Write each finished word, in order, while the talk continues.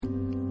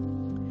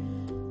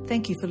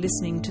Thank you for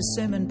listening to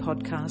sermon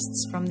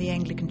podcasts from the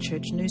Anglican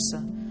Church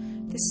Noosa.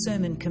 This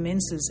sermon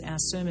commences our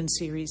sermon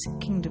series,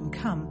 Kingdom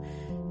Come,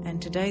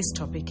 and today's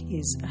topic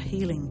is A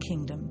Healing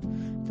Kingdom.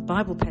 The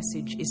Bible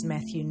passage is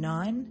Matthew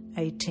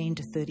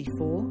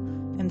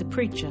 9:18-34, and the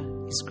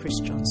preacher is Chris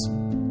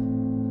Johnson.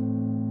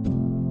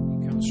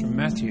 It comes from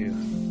Matthew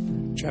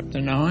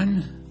chapter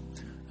 9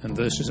 and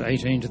verses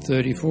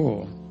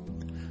 18-34,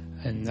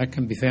 and that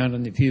can be found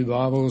in the Pew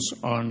Bibles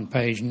on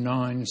page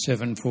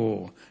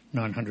 974.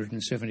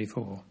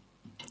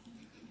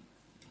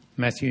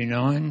 Matthew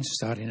 9,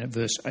 starting at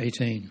verse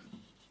 18.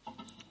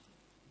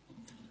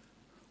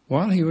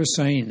 While he was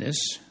saying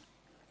this,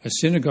 a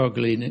synagogue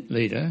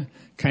leader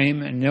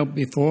came and knelt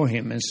before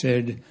him and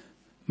said,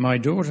 "My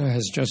daughter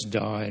has just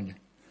died,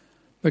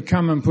 but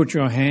come and put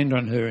your hand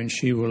on her and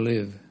she will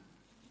live."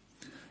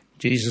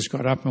 Jesus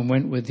got up and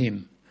went with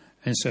him,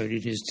 and so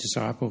did his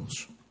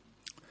disciples.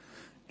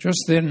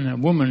 Just then a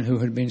woman who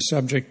had been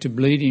subject to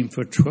bleeding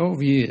for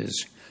 12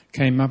 years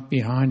came up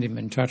behind him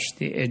and touched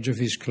the edge of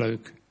his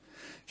cloak.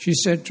 She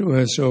said to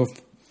herself,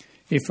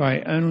 "If I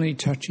only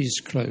touch his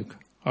cloak,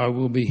 I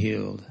will be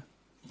healed."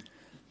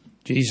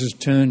 Jesus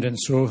turned and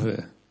saw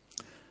her.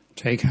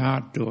 "Take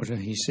heart, daughter,"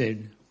 he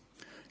said.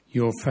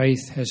 "Your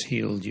faith has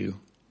healed you."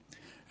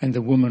 And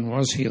the woman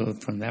was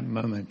healed from that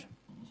moment.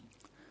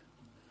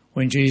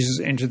 When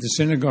Jesus entered the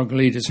synagogue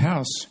leader's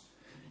house,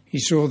 he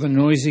saw the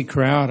noisy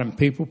crowd and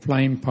people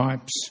playing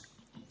pipes.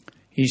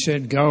 He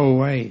said, "Go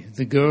away,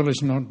 the girl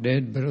is not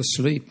dead but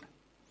asleep."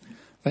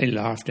 They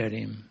laughed at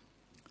him.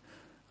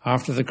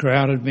 After the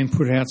crowd had been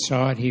put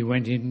outside, he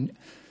went in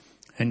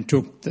and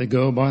took the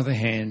girl by the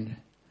hand,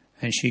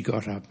 and she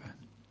got up.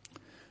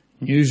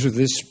 News of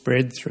this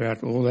spread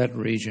throughout all that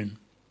region.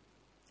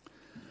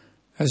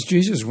 As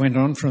Jesus went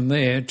on from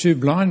there, 2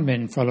 blind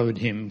men followed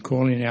him,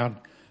 calling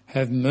out,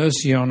 "Have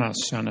mercy on us,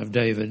 Son of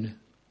David."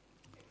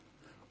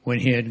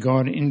 When he had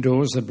gone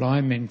indoors, the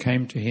blind men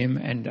came to him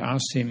and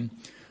asked him,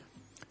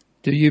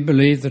 "Do you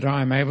believe that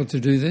I am able to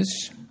do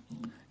this?"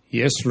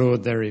 "Yes,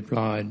 Lord," they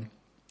replied.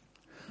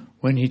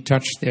 When he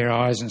touched their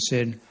eyes and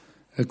said,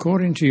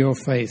 "According to your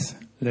faith,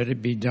 let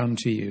it be done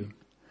to you,"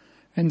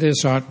 and their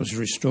sight was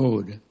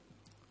restored.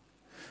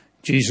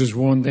 Jesus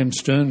warned them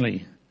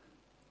sternly,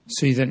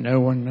 "See that no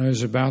one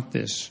knows about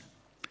this."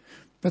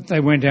 But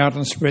they went out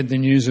and spread the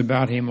news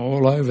about him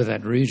all over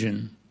that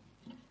region.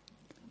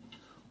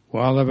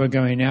 While they were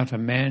going out, a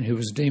man who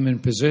was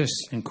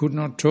demon-possessed and could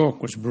not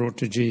talk was brought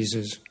to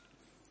Jesus.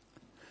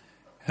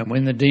 And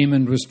when the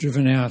demon was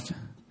driven out,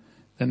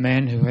 the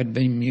man who had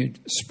been mute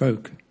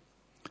spoke.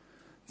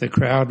 The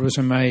crowd was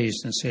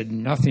amazed and said,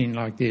 "Nothing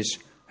like this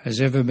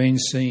has ever been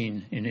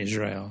seen in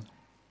Israel."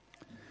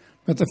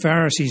 But the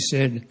Pharisees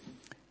said,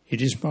 "It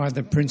is by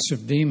the prince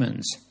of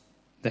demons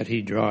that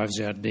he drives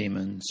out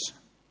demons."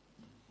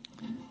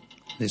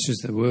 This is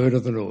the word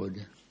of the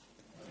Lord.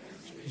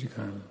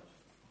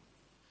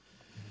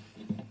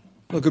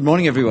 Well, good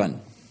morning, everyone.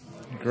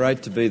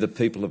 Great to be the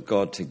people of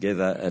God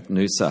together at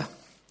Noosa.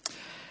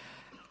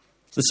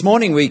 This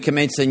morning we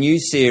commence a new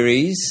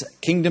series,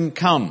 Kingdom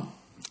Come,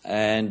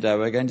 and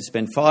we're going to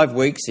spend 5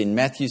 weeks in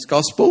Matthew's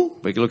Gospel.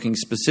 We're looking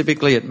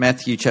specifically at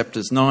Matthew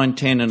chapters 9,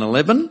 10 and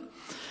 11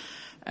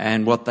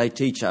 and what they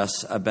teach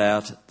us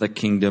about the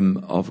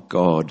kingdom of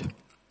God.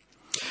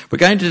 We're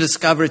going to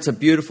discover it's a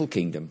beautiful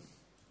kingdom,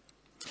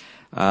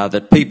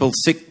 that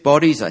people's sick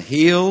bodies are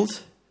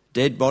healed,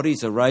 dead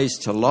bodies are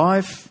raised to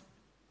life.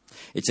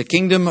 It's a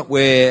kingdom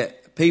where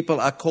people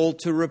are called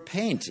to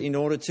repent in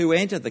order to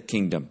enter the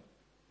kingdom.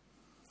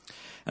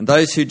 And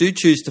those who do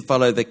choose to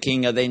follow the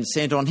king are then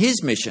sent on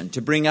his mission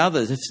to bring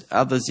others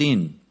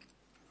in.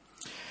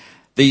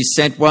 These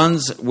sent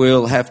ones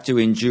will have to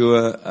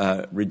endure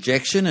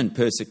rejection and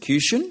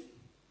persecution.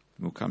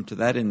 We'll come to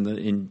that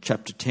in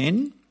chapter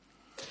 10.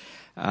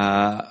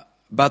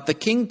 But the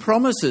king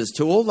promises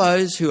to all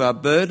those who are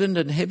burdened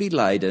and heavy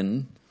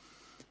laden,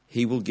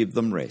 he will give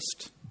them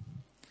rest.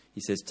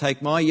 He says,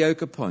 "Take my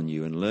yoke upon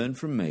you and learn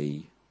from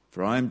me,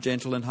 for I am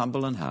gentle and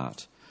humble in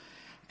heart,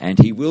 and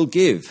he will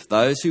give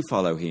those who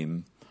follow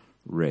him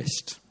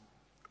rest."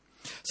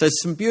 So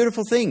some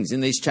beautiful things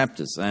in these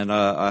chapters, and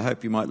I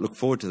hope you might look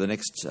forward to the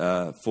next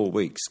 4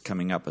 weeks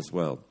coming up as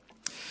well.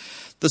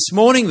 This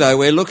morning, though,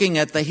 we're looking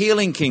at the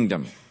healing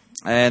kingdom,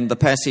 and the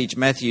passage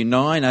Matthew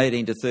 9,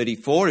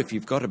 18-34. If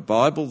you've got a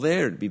Bible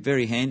there, it'd be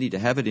very handy to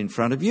have it in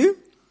front of you.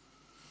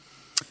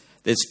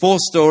 There's 4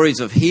 stories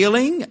of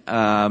healing,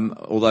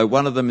 although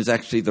one of them is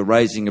actually the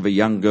raising of a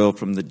young girl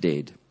from the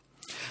dead.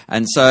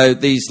 And so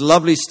these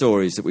lovely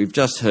stories that we've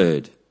just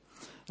heard,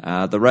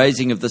 the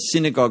raising of the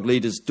synagogue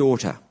leader's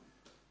daughter,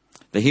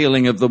 the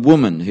healing of the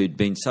woman who'd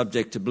been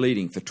subject to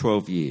bleeding for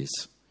 12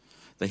 years,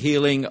 the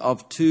healing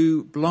of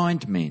 2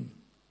 blind men,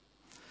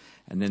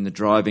 and then the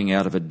driving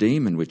out of a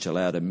demon which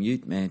allowed a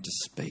mute man to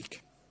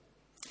speak.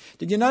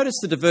 Did you notice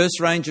the diverse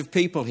range of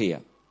people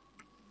here?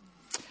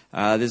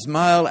 There's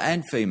male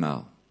and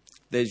female.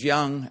 There's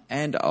young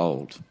and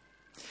old.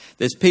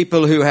 There's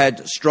people who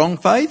had strong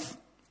faith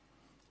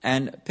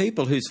and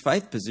people whose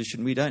faith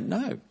position we don't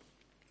know.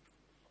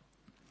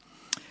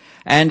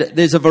 And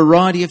there's a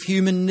variety of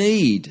human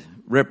need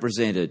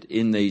represented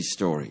in these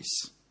stories.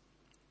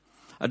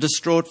 A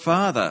distraught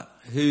father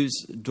whose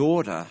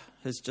daughter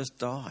has just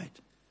died.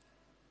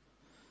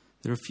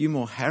 There are a few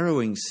more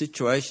harrowing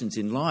situations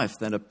in life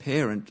than a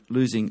parent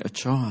losing a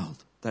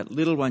child. That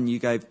little one you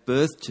gave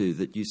birth to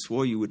that you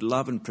swore you would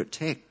love and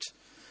protect.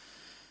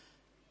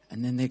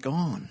 And then they're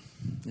gone.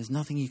 There's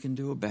nothing you can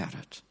do about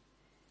it.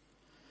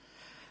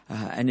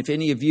 And if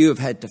any of you have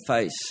had to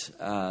face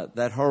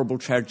that horrible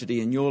tragedy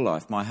in your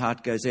life, my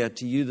heart goes out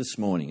to you this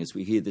morning as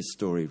we hear this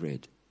story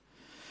read.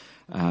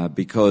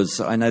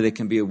 Because I know there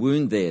can be a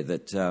wound there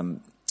that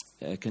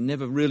can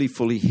never really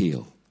fully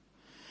heal.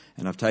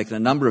 And I've taken a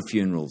number of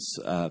funerals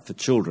for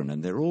children,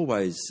 and they're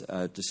always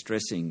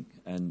distressing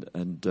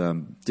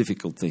and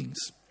difficult things.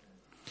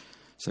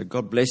 So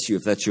God bless you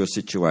if that's your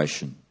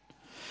situation.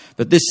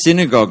 But this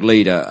synagogue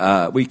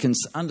leader, we can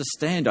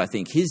understand, I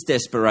think, his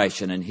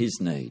desperation and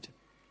his need.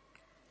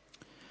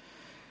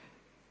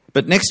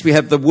 But next we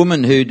have the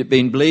woman who'd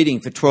been bleeding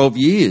for 12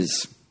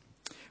 years.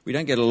 We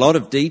don't get a lot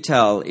of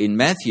detail in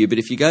Matthew, but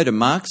if you go to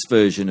Mark's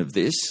version of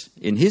this,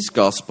 in his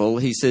gospel,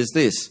 he says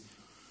this: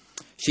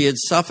 she had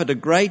suffered a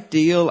great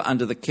deal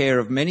under the care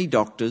of many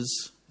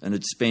doctors and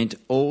had spent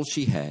all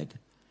she had,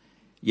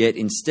 yet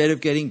instead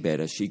of getting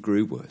better, she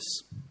grew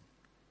worse.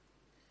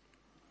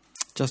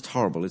 Just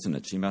horrible, isn't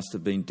it? She must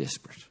have been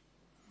desperate.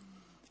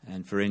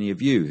 And for any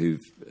of you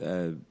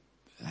who've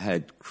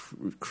had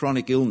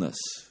chronic illness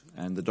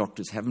and the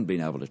doctors haven't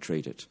been able to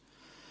treat it,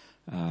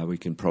 we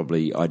can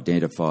probably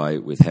identify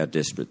with how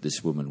desperate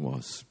this woman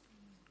was.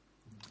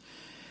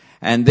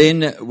 And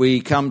then we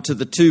come to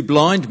the two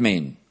blind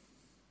men.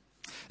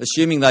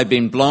 Assuming they'd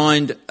been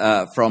blind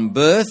from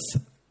birth,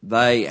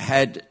 they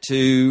had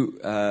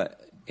to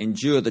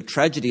endure the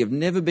tragedy of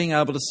never being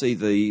able to see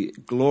the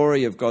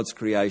glory of God's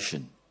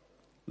creation,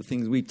 the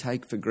things we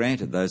take for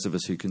granted, those of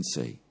us who can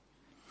see.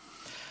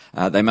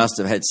 They must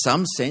have had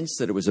some sense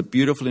that it was a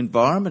beautiful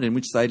environment in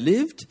which they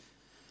lived,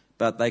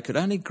 but they could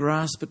only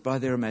grasp it by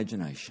their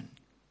imagination.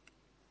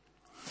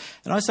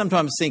 And I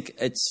sometimes think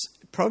it's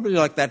probably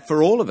like that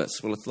for all of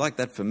us. Well, it's like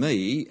that for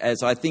me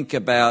as I think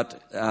about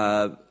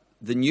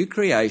the new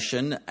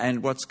creation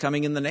and what's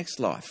coming in the next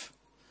life.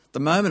 At the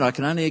moment, I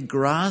can only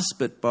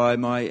grasp it by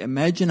my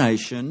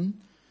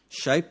imagination,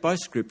 shaped by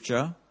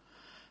Scripture,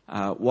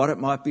 what it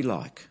might be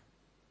like.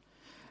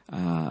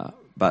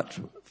 But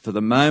for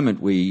the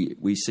moment,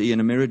 we see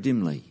in a mirror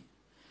dimly,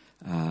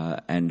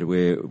 and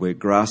we're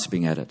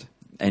grasping at it.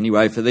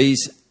 Anyway, for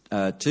these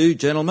two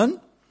gentlemen,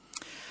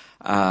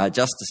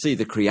 just to see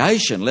the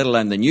creation, let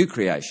alone the new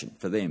creation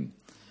for them,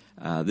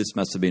 this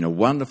must have been a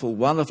wonderful,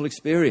 wonderful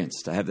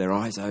experience to have their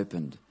eyes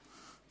opened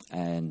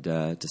and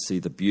to see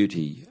the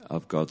beauty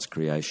of God's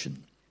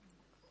creation.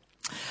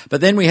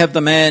 But then we have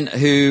the man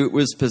who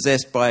was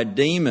possessed by a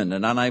demon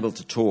and unable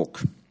to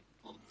talk.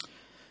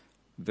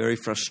 Very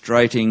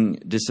frustrating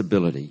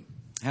disability.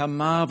 How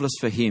marvellous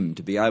for him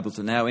to be able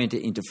to now enter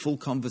into full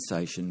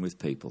conversation with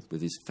people,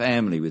 with his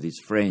family, with his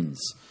friends,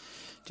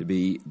 to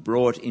be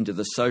brought into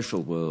the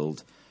social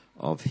world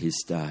of his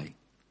day.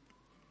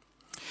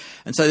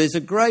 And so there's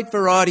a great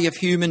variety of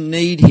human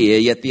need here,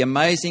 yet the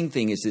amazing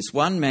thing is this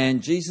one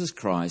man, Jesus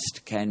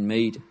Christ, can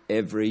meet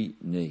every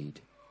need.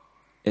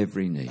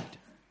 Every need.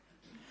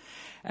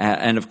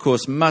 And of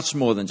course, much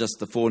more than just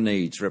the four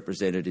needs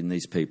represented in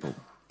these people.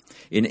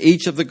 In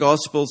each of the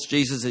Gospels,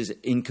 Jesus is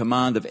in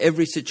command of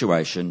every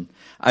situation,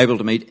 able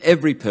to meet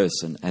every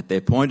person at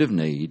their point of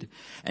need,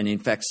 and in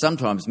fact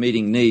sometimes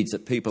meeting needs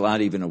that people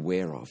aren't even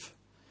aware of,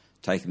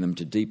 taking them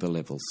to deeper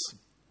levels.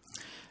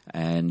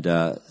 And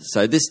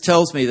so this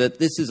tells me that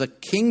this is a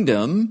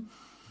kingdom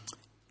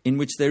in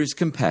which there is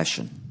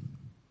compassion.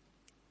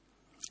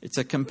 It's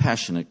a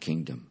compassionate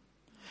kingdom.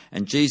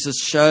 And Jesus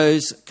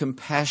shows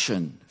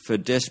compassion for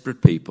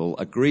desperate people,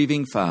 a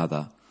grieving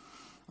father,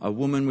 a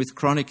woman with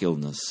chronic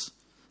illness,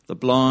 the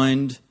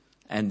blind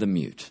and the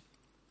mute.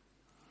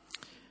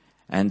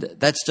 And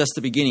that's just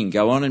the beginning.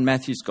 Go on in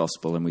Matthew's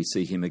Gospel and we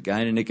see him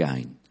again and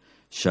again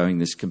showing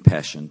this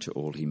compassion to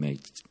all he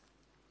meets.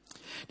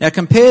 Now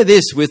compare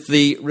this with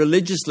the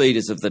religious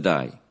leaders of the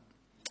day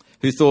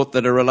who thought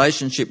that a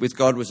relationship with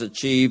God was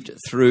achieved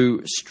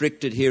through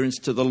strict adherence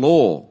to the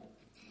law.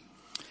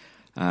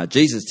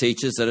 Jesus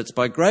teaches that it's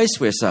by grace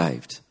we're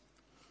saved.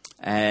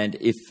 And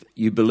if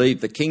you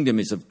believe the kingdom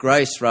is of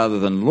grace rather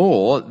than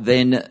law,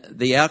 then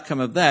the outcome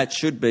of that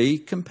should be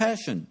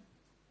compassion.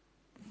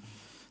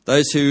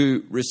 Those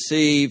who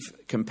receive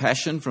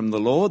compassion from the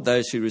Lord,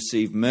 those who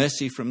receive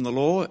mercy from the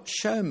Lord,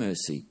 show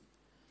mercy,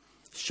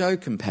 show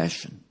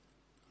compassion,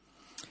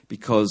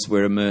 because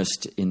we're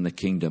immersed in the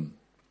kingdom.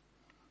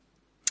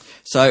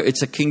 So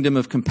it's a kingdom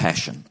of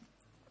compassion.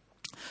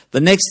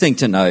 The next thing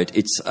to note,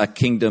 it's a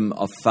kingdom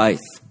of faith.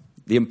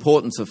 The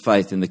importance of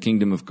faith in the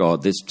kingdom of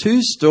God. There's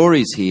two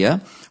stories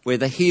here where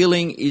the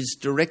healing is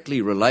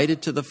directly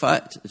related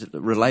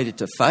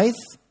to faith.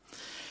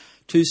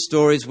 Two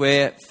stories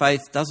where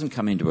faith doesn't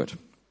come into it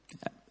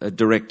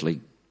directly.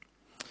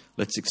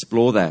 Let's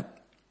explore that.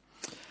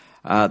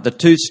 The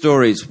two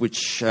stories which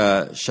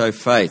show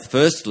faith.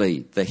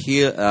 Firstly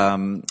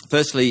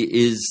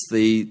is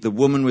the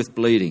woman with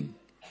bleeding.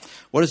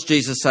 What does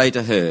Jesus say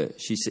to her?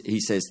 He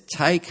says,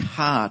 "Take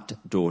heart,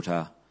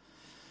 daughter,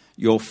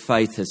 your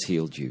faith has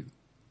healed you."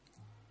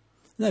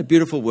 No,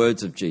 beautiful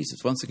words of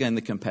Jesus. Once again,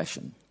 the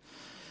compassion.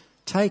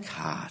 Take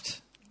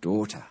heart,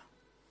 daughter.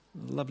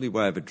 A lovely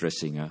way of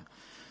addressing her.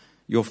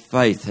 Your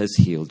faith has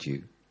healed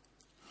you.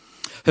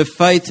 Her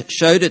faith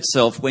showed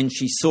itself when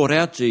she sought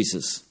out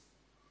Jesus.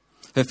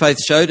 Her faith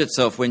showed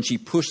itself when she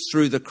pushed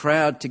through the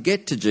crowd to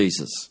get to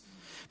Jesus.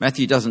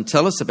 Matthew doesn't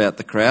tell us about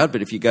the crowd,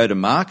 but if you go to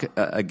Mark,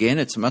 again,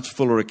 it's a much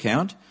fuller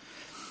account.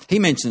 He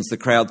mentions the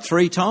crowd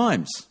 3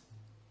 times.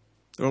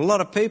 There were a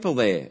lot of people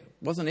there. It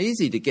wasn't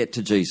easy to get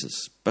to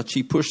Jesus, but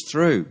she pushed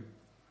through.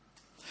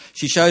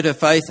 She showed her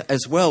faith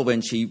as well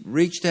when she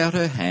reached out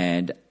her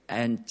hand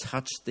and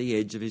touched the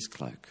edge of his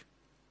cloak.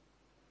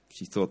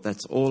 She thought,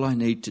 that's all I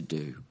need to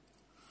do.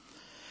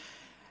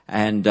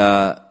 And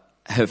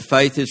her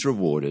faith is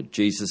rewarded.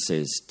 Jesus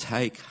says,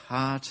 "Take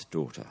heart,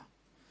 daughter,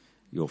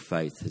 your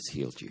faith has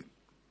healed you."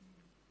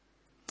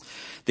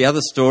 The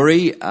other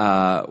story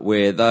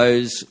where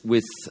those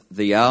with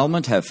the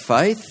ailment have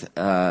faith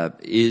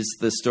is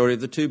the story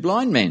of the 2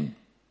 blind men.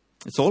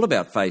 It's all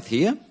about faith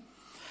here.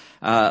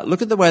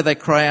 Look at the way they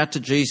cry out to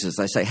Jesus.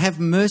 They say, "Have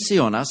mercy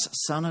on us,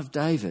 Son of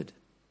David."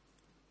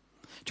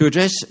 To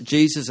address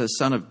Jesus as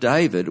Son of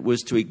David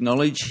was to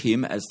acknowledge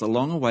him as the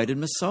long-awaited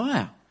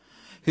Messiah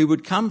who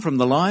would come from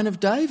the line of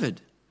David,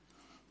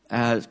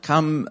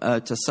 come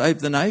to save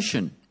the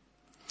nation.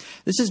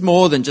 This is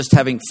more than just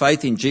having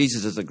faith in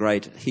Jesus as a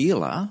great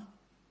healer.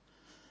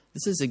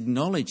 This is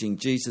acknowledging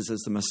Jesus as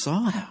the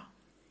Messiah,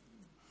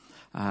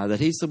 that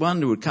he's the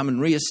one who would come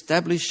and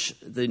re-establish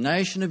the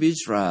nation of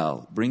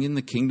Israel, bring in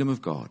the kingdom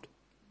of God.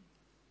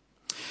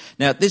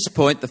 Now, at this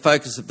point, the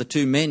focus of the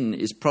 2 men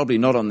is probably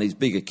not on these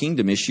bigger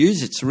kingdom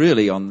issues. It's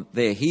really on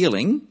their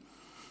healing.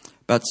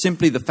 But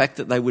simply the fact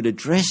that they would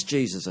address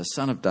Jesus as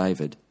Son of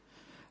David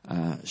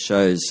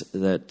shows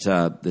that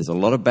there's a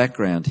lot of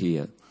background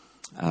here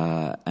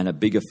and a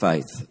bigger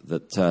faith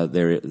that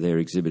they're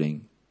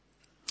exhibiting.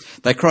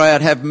 They cry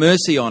out, "Have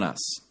mercy on us."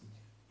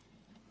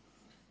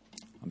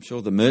 I'm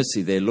sure the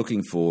mercy they're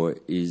looking for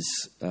is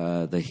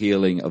the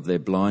healing of their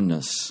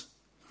blindness.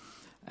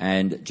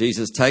 And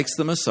Jesus takes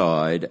them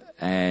aside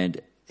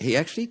and he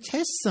actually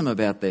tests them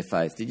about their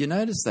faith. Did you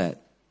notice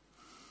that?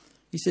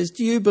 He says,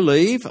 "Do you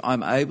believe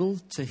I'm able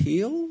to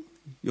heal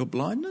your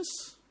blindness?"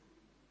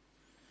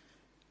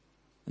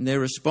 And their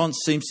response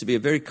seems to be a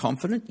very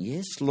confident,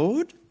 "Yes,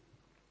 Lord."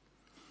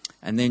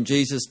 And then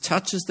Jesus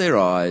touches their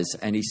eyes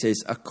and he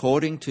says,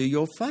 "According to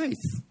your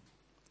faith,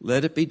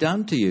 let it be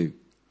done to you."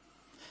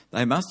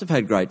 They must have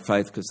had great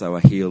faith because they were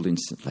healed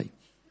instantly.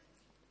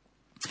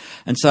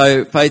 And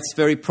so faith's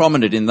very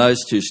prominent in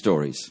those 2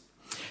 stories.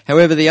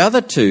 However, the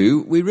other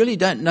 2, we really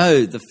don't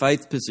know the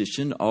faith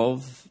position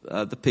of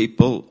the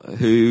people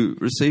who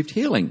received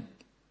healing.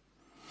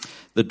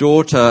 The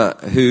daughter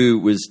who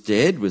was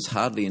dead was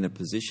hardly in a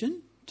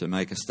position to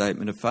make a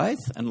statement of faith,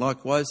 and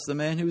likewise the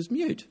man who was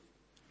mute.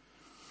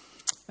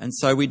 And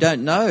so we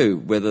don't know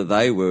whether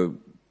they were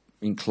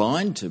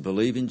inclined to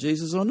believe in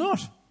Jesus or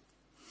not.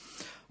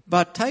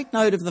 But take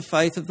note of the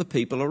faith of the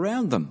people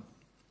around them.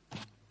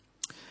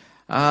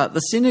 The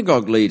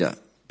synagogue leader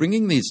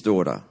bringing his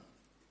daughter,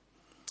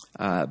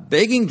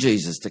 begging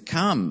Jesus to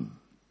come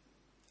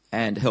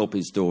and help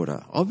his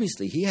daughter.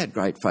 Obviously, he had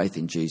great faith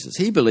in Jesus.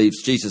 He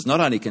believes Jesus not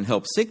only can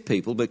help sick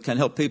people, but can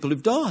help people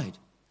who've died.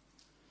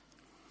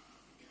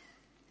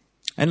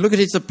 And look at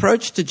his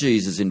approach to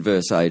Jesus in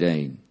verse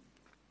 18.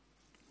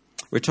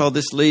 We're told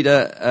this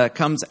leader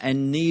comes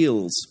and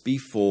kneels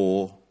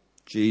before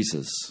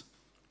Jesus.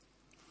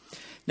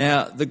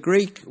 Now, the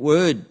Greek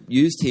word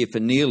used here for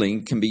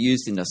kneeling can be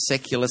used in a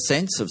secular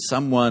sense of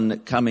someone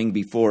coming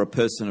before a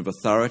person of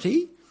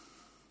authority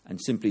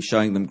and simply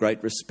showing them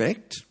great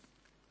respect.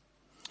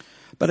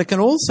 But it can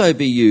also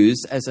be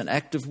used as an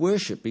act of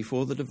worship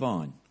before the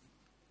divine.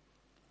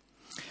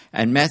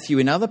 And Matthew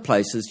in other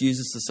places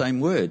uses the same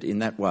word in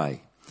that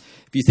way.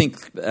 If you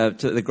think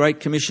to the Great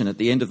Commission at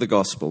the end of the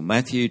Gospel,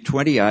 Matthew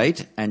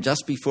 28, and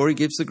just before he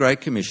gives the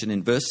Great Commission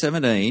in verse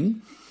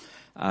 17,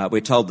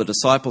 we're told the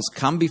disciples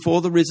come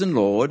before the risen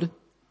Lord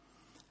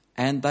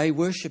and they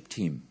worshipped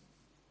him.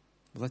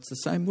 Well, that's the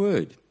same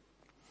word.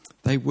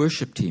 They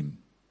worshipped him.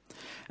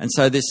 And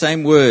so this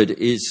same word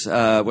is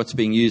what's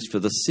being used for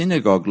the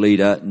synagogue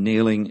leader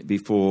kneeling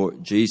before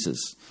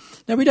Jesus.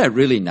 Now, we don't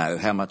really know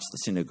how much the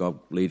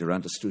synagogue leader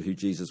understood who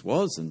Jesus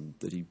was and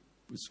that he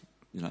was,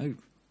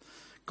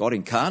 God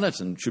incarnate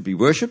and should be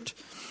worshipped.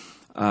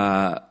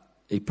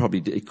 He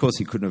probably, of course,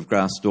 he couldn't have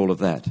grasped all of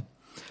that.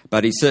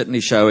 But he's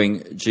certainly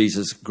showing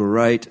Jesus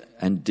great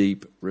and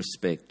deep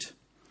respect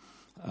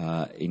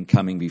in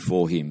coming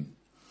before him.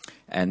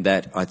 And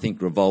that, I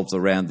think, revolves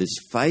around this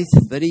faith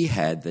that he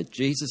had, that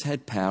Jesus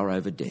had power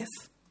over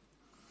death.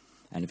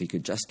 And if he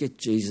could just get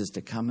Jesus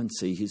to come and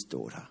see his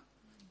daughter,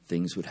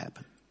 things would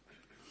happen.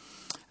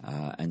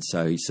 And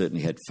so he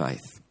certainly had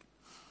faith.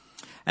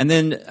 And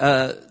then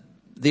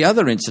the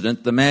other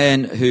incident, the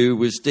man who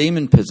was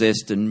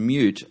demon-possessed and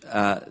mute,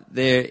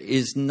 there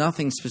is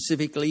nothing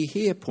specifically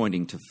here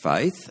pointing to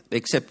faith,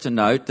 except to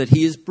note that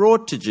he is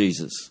brought to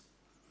Jesus.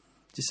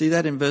 Do you see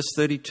that in verse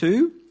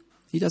 32?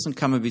 He doesn't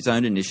come of his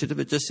own initiative,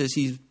 it just says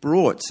he's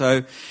brought.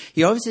 So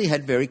he obviously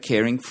had very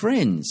caring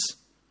friends.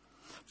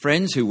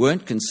 Friends who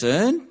weren't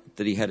concerned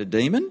that he had a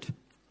demon.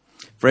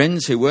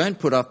 Friends who weren't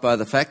put off by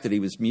the fact that he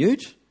was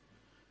mute.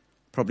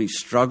 Probably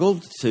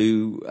struggled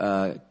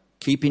to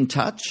keep in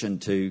touch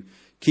and to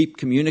keep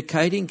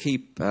communicating,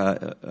 keep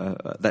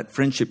that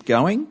friendship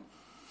going.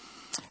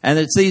 And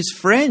it's these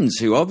friends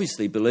who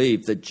obviously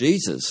believed in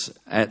Jesus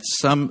at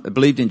some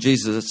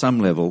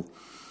level,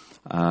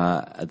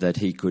 that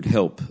he could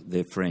help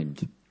their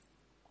friend.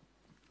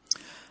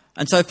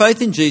 And so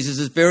faith in Jesus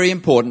is very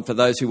important for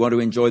those who want to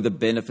enjoy the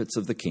benefits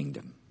of the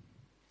kingdom.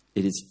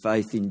 It is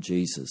faith in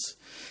Jesus.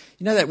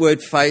 You know, that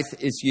word faith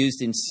is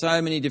used in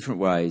so many different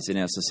ways in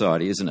our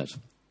society, isn't it?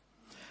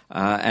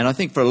 And I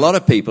think for a lot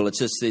of people, it's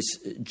just this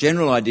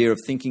general idea of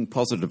thinking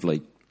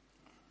positively.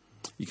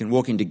 You can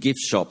walk into gift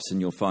shops and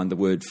you'll find the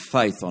word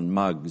faith on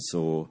mugs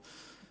or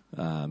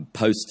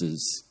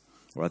posters.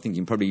 Or I think you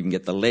can probably even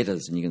get the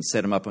letters and you can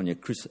set them up on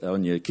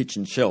your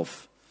kitchen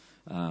shelf.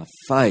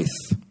 Faith.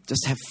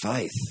 Just have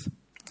faith.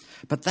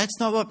 But that's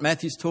not what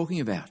Matthew's talking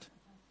about.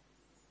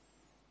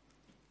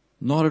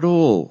 Not at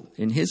all.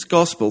 In his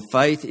gospel,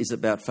 faith is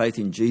about faith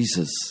in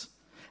Jesus.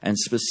 And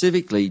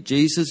specifically,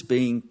 Jesus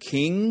being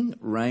king,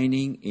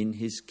 reigning in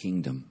his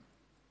kingdom.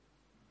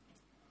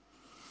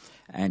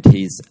 And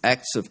his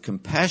acts of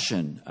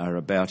compassion are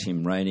about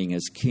him reigning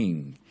as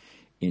king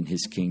in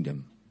his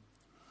kingdom.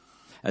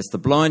 As the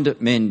blind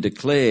men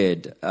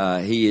declared,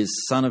 he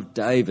is son of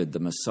David, the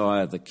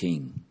Messiah, the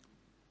king.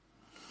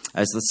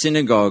 As the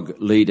synagogue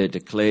leader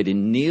declared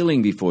in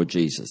kneeling before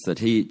Jesus, that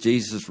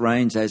Jesus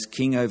reigns as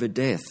king over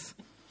death,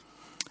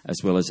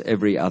 as well as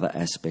every other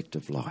aspect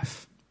of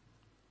life.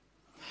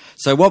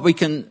 So what we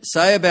can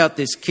say about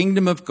this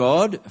kingdom of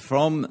God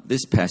from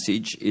this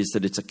passage is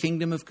that it's a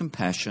kingdom of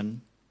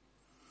compassion,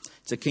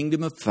 it's a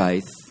kingdom of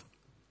faith.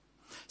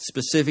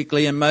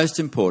 Specifically and most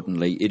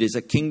importantly, it is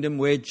a kingdom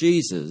where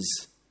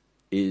Jesus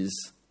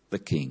is the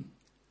king.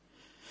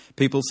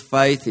 People's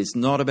faith is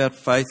not about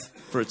faith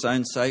for its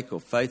own sake or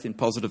faith in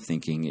positive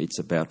thinking. It's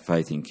about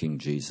faith in King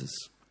Jesus.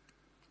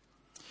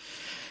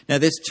 Now,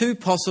 there's two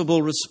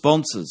possible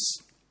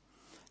responses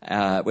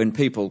when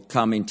people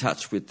come in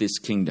touch with this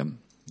kingdom.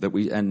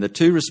 And the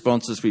two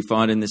responses we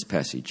find in this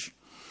passage.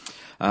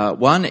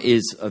 One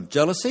is of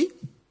jealousy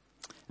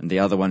and the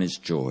other one is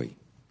joy.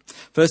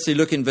 Firstly,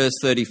 look in verse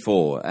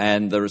 34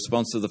 and the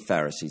response of the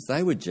Pharisees.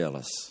 They were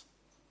jealous.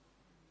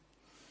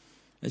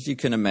 As you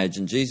can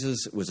imagine,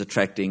 Jesus was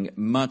attracting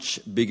much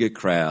bigger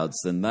crowds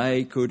than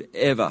they could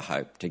ever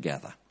hope to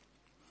gather.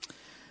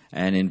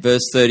 And in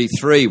verse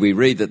 33, we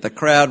read that the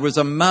crowd was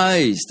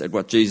amazed at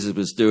what Jesus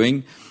was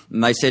doing,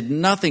 and they said,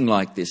 "Nothing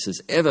like this has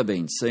ever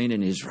been seen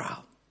in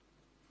Israel."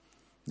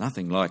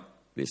 Nothing like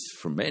this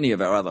from any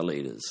of our other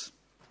leaders.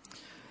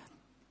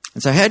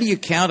 And so how do you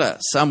counter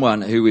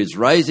someone who is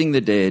raising the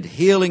dead,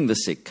 healing the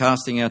sick,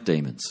 casting out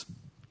demons?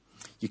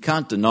 You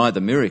can't deny the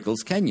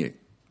miracles, can you?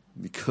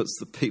 Because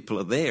the people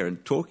are there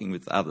and talking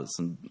with others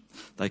and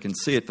they can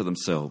see it for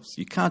themselves.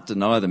 You can't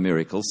deny the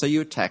miracles, so you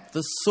attack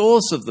the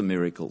source of the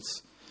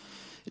miracles.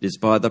 It is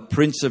by the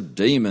prince of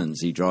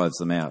demons he drives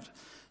them out,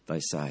 they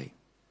say.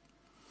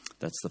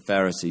 That's the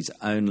Pharisees'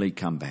 only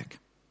comeback.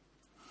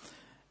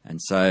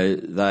 And so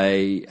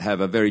they have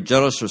a very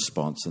jealous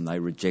response and they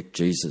reject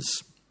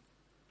Jesus.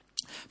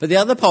 But the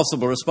other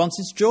possible response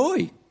is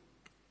joy.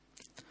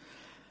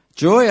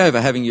 Joy over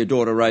having your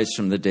daughter raised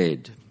from the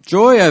dead.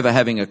 Joy over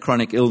having a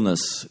chronic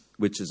illness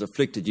which has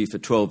afflicted you for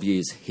 12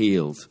 years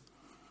healed.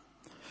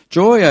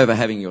 Joy over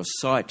having your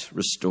sight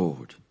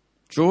restored.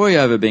 Joy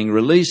over being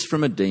released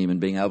from a demon,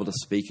 being able to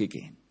speak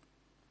again.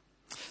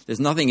 There's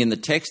nothing in the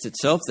text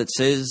itself that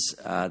says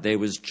there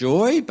was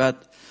joy,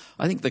 but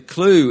I think the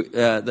clue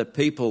that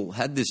people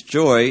had this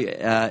joy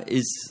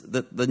is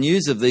that the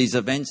news of these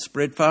events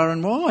spread far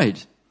and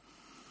wide.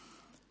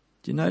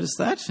 Do you notice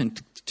that? In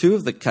two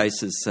of the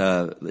cases,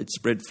 it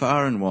spread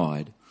far and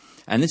wide.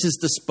 And this is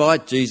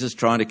despite Jesus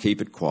trying to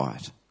keep it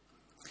quiet.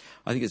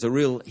 I think it's a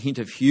real hint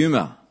of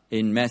humour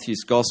in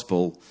Matthew's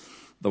Gospel,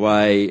 the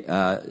way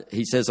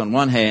he says on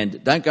one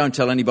hand, don't go and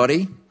tell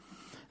anybody,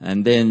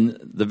 and then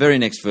the very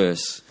next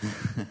verse,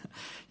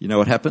 you know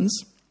what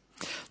happens?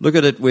 Look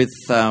at it with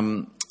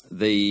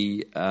the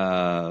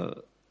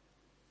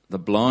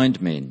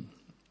blind men.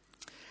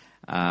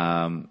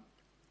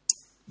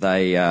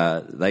 They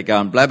go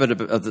and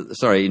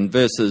blabber. In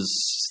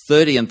verses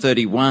 30 and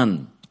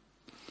 31,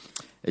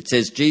 it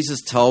says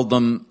Jesus told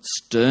them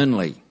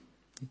sternly,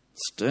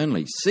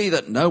 see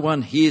that no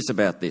one hears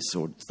about this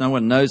or no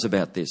one knows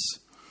about this.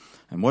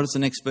 And what does the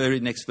next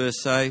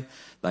verse say?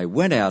 They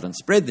went out and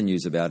spread the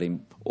news about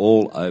him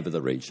all over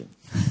the region.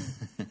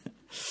 I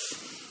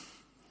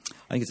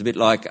think it's a bit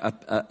like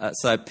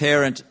a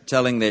parent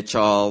telling their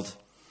child,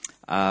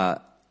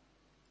 now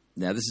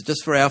this is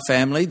just for our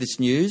family, this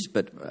news,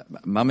 but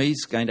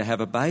mummy's going to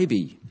have a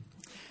baby.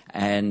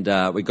 And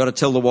we've got to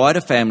tell the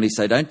wider family,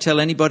 so don't tell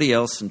anybody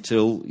else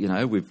until,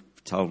 we've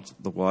told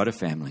the wider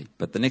family.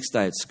 But the next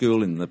day at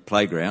school in the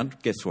playground,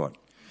 guess what?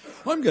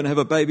 I'm going to have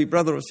a baby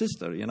brother or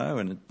sister,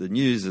 and the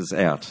news is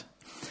out.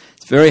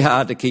 It's very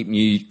hard to keep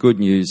good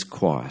news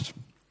quiet.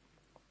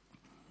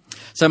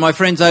 So, my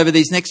friends, over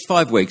these next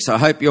 5 weeks, I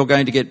hope you're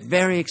going to get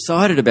very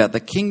excited about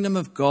the kingdom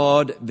of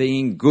God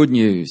being good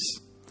news,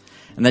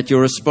 and that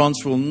your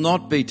response will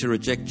not be to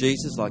reject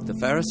Jesus like the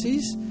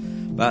Pharisees,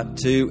 but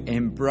to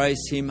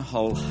embrace him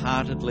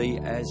wholeheartedly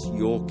as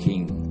your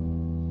King,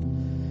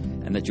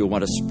 and that you'll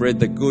want to spread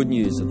the good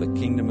news of the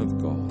kingdom of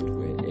God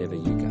wherever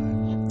you go. Amen.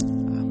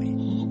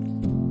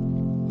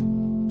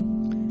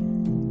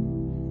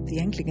 The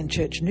Anglican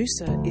Church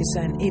Noosa is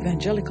an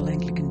evangelical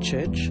Anglican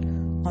church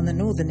on the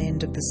northern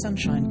end of the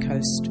Sunshine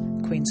Coast,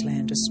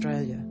 Queensland,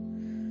 Australia.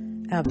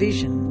 Our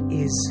vision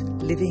is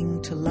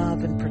living to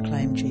love and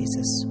proclaim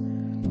Jesus.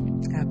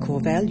 Our core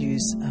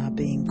values are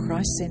being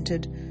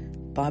Christ-centred,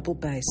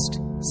 Bible-based,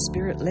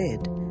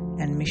 Spirit-led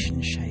and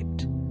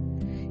mission-shaped.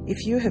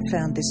 If you have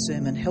found this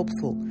sermon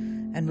helpful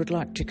and would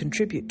like to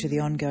contribute to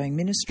the ongoing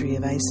ministry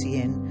of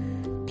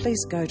ACN,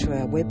 please go to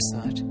our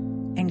website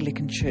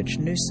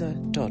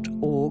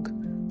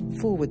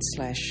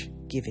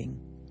anglicanchurchnoosa.org/giving.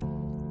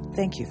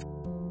 Thank you.